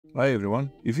Hi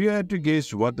everyone. If you had to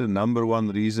guess what the number one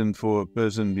reason for a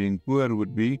person being poor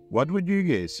would be, what would you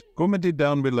guess? Comment it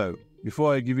down below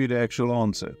before I give you the actual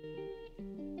answer.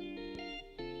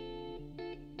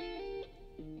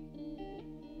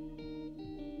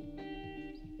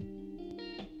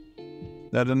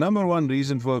 Now, the number one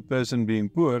reason for a person being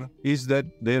poor is that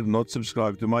they're not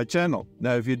subscribed to my channel.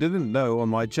 Now, if you didn't know, on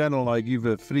my channel I give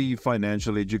a free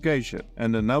financial education.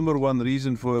 And the number one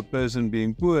reason for a person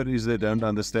being poor is they don't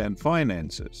understand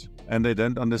finances. And they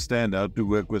don't understand how to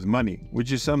work with money,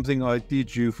 which is something I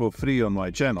teach you for free on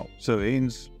my channel. So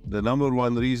hence, the number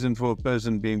one reason for a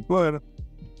person being poor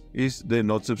is they're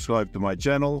not subscribed to my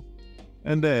channel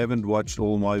and they haven't watched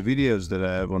all my videos that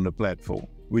I have on the platform,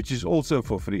 which is also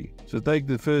for free. So take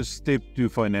the first step to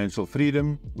financial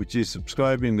freedom, which is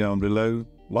subscribing down below,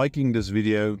 liking this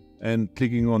video, and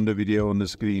clicking on the video on the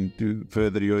screen to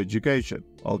further your education.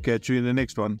 I'll catch you in the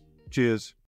next one. Cheers.